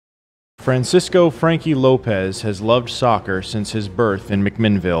Francisco Frankie Lopez has loved soccer since his birth in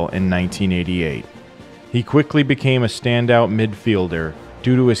McMinnville in 1988. He quickly became a standout midfielder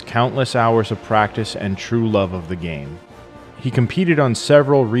due to his countless hours of practice and true love of the game. He competed on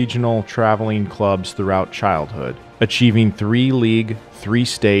several regional traveling clubs throughout childhood, achieving 3 league, 3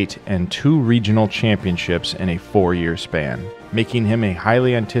 state, and 2 regional championships in a 4-year span, making him a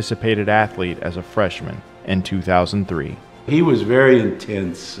highly anticipated athlete as a freshman in 2003. He was very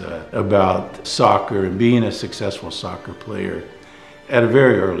intense about soccer and being a successful soccer player at a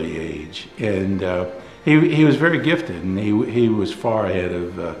very early age. And he was very gifted, and he was far ahead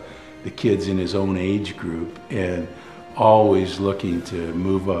of the kids in his own age group, and always looking to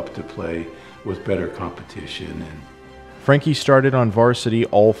move up to play with better competition. Frankie started on varsity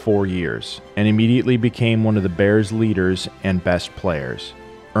all 4 years and immediately became one of the Bears' leaders and best players,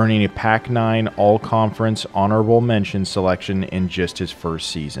 earning a Pac-9 All-Conference honorable mention selection in just his first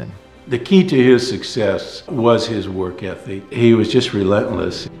season. The key to his success was his work ethic. He was just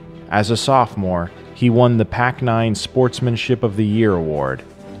relentless. As a sophomore, he won the Pac-9 Sportsmanship of the Year award,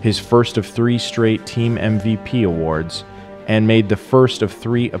 his first of 3 straight team MVP awards, and made the first of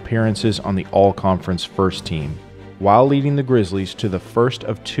 3 appearances on the All-Conference first team, while leading the Grizzlies to the first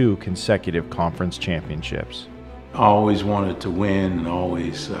of 2 consecutive conference championships. Always wanted to win and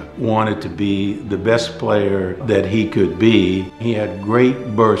always wanted to be the best player that he could be. He had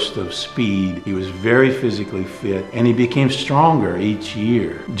great bursts of speed. He was very physically fit, and he became stronger each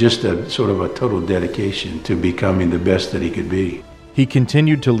year. Just a sort of a total dedication to becoming the best that he could be. He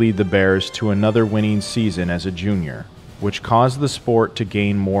continued to lead the Bears to another winning season as a junior, which caused the sport to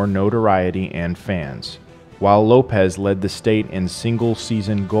gain more notoriety and fans, while Lopez led the state in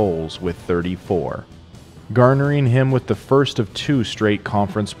single-season goals with 34. Garnering him with the first of 2 straight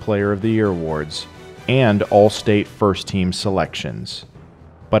Conference Player of the Year awards and All-State first-team selections.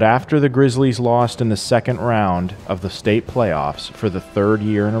 But after the Grizzlies lost in the second round of the state playoffs for the 3rd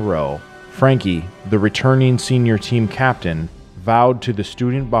year in a row, Frankie, the returning senior team captain, vowed to the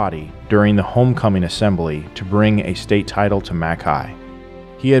student body during the homecoming assembly to bring a state title to Mac High.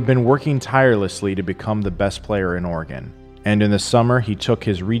 He had been working tirelessly to become the best player in Oregon, and in the summer he took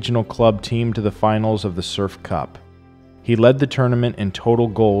his regional club team to the finals of the Surf Cup. He led the tournament in total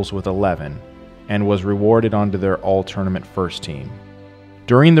goals with 11 and was rewarded onto their all-tournament first team.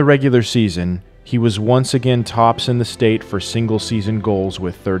 During the regular season, he was once again tops in the state for single-season goals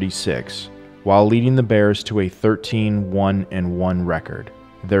with 36, while leading the Bears to a 13-1-1 record,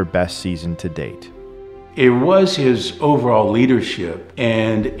 their best season to date. It was his overall leadership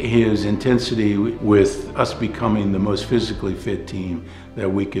and his intensity with us becoming the most physically fit team that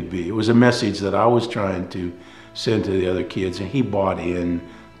we could be. It was a message that I was trying to send to the other kids, and he bought in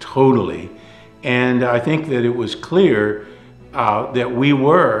totally. And I think that it was clear that we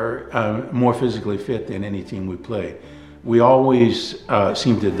were more physically fit than any team we played. We always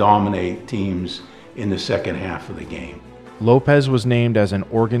seemed to dominate teams in the second half of the game. Lopez was named as an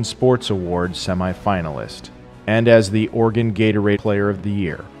Oregon Sports Award semifinalist and as the Oregon Gatorade Player of the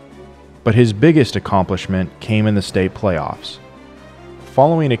Year. But his biggest accomplishment came in the state playoffs.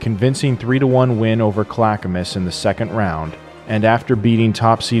 Following a convincing 3-1 win over Clackamas in the second round, and after beating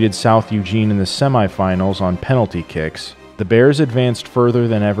top-seeded South Eugene in the semifinals on penalty kicks, the Bears advanced further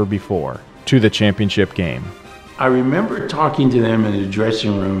than ever before to the championship game. I remember talking to them in the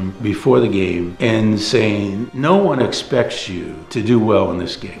dressing room before the game and saying, no one expects you to do well in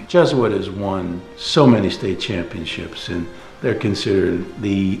this game. Jesuit has won so many state championships, and they're considered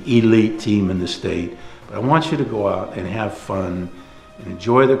the elite team in the state. But I want you to go out and have fun and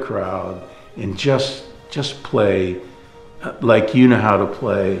enjoy the crowd and just play like you know how to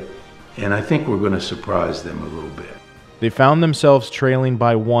play. And I think we're going to surprise them a little bit. They found themselves trailing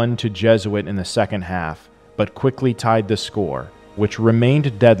by 1 to Jesuit in the second half, but quickly tied the score, which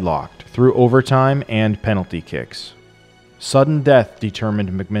remained deadlocked through overtime and penalty kicks. Sudden death determined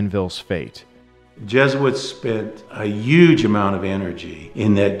McMinnville's fate. Jesuits spent a huge amount of energy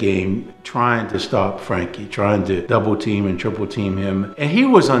in that game trying to stop Frankie, trying to double team and triple team him. And he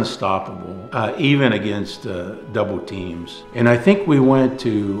was unstoppable, even against double teams. And I think we went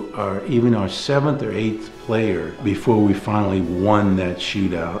to our 7th or 8th player before we finally won that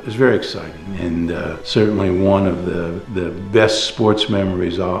shootout. It was very exciting, and certainly one of the best sports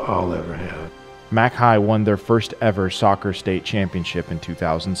memories I'll ever have. Mac High won their first ever soccer state championship in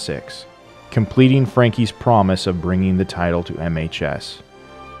 2006. Completing Frankie's promise of bringing the title to MHS.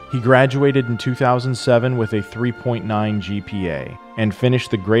 He graduated in 2007 with a 3.9 GPA and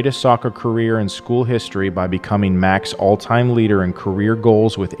finished the greatest soccer career in school history by becoming Mac's all-time leader in career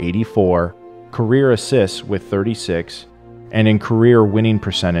goals with 84, career assists with 36, and in career winning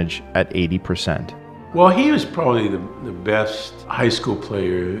percentage at 80%. Well, he was probably the best high school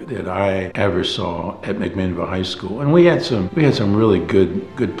player that I ever saw at McMinnville High School. And we had some really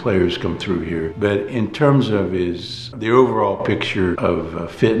good players come through here. But in terms of the overall picture of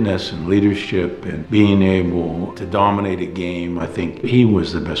fitness and leadership and being able to dominate a game, I think he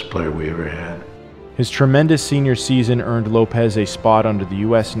was the best player we ever had. His tremendous senior season earned Lopez a spot under the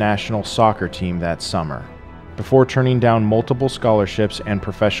U.S. national soccer team that summer, before turning down multiple scholarships and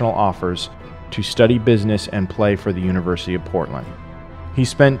professional offers to study business and play for the University of Portland. He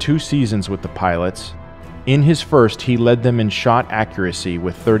spent 2 seasons with the Pilots. In his first, he led them in shot accuracy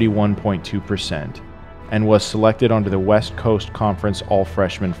with 31.2% and was selected onto the West Coast Conference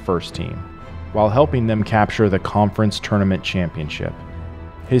All-Freshman First Team, while helping them capture the conference tournament championship.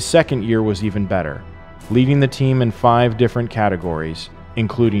 His second year was even better, leading the team in 5 different categories,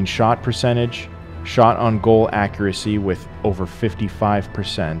 including shot percentage, shot on goal accuracy with over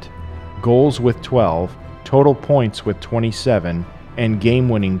 55%, goals with 12, total points with 27, and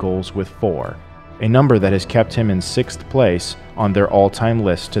game-winning goals with 4, a number that has kept him in 6th place on their all-time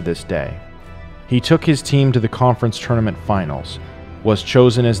list to this day. He took his team to the conference tournament finals, was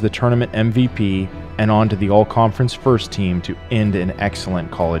chosen as the tournament MVP, and on to the all-conference first team to end an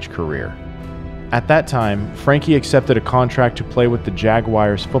excellent college career. At that time, Frankie accepted a contract to play with the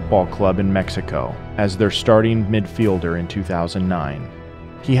Jaguars Football Club in Mexico as their starting midfielder in 2009.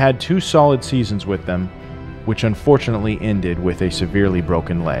 He had 2 solid seasons with them, which unfortunately ended with a severely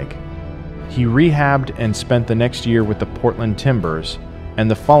broken leg. He rehabbed and spent the next year with the Portland Timbers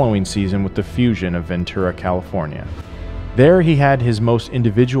and the following season with the Fusion of Ventura, California. There he had his most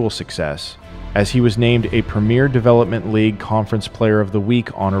individual success, as he was named a Premier Development League Conference Player of the Week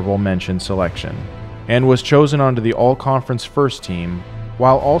honorable mention selection, and was chosen onto the all-conference first team,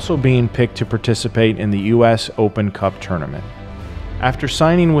 while also being picked to participate in the U.S. Open Cup tournament. After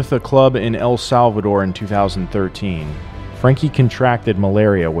signing with a club in El Salvador in 2013, Frankie contracted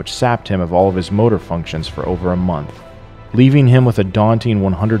malaria, which sapped him of all of his motor functions for over a month, leaving him with a daunting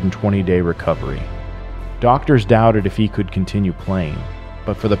 120-day recovery. Doctors doubted if he could continue playing,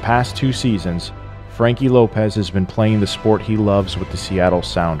 but for the past 2 seasons, Frankie Lopez has been playing the sport he loves with the Seattle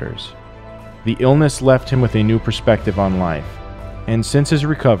Sounders. The illness left him with a new perspective on life, and since his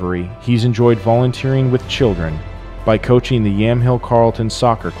recovery, he's enjoyed volunteering with children by coaching the Yamhill Carlton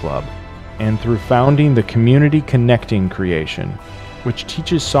Soccer Club, and through founding the Community Connecting Creation, which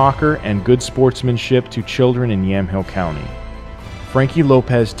teaches soccer and good sportsmanship to children in Yamhill County. Frankie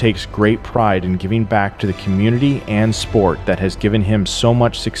Lopez takes great pride in giving back to the community and sport that has given him so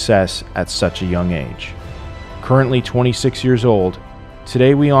much success at such a young age. Currently 26 years old,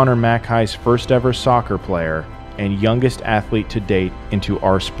 today we honor Mac High's first ever soccer player and youngest athlete to date into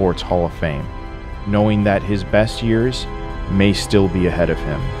our sports Hall of Fame, knowing that his best years may still be ahead of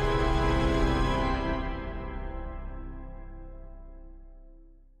him.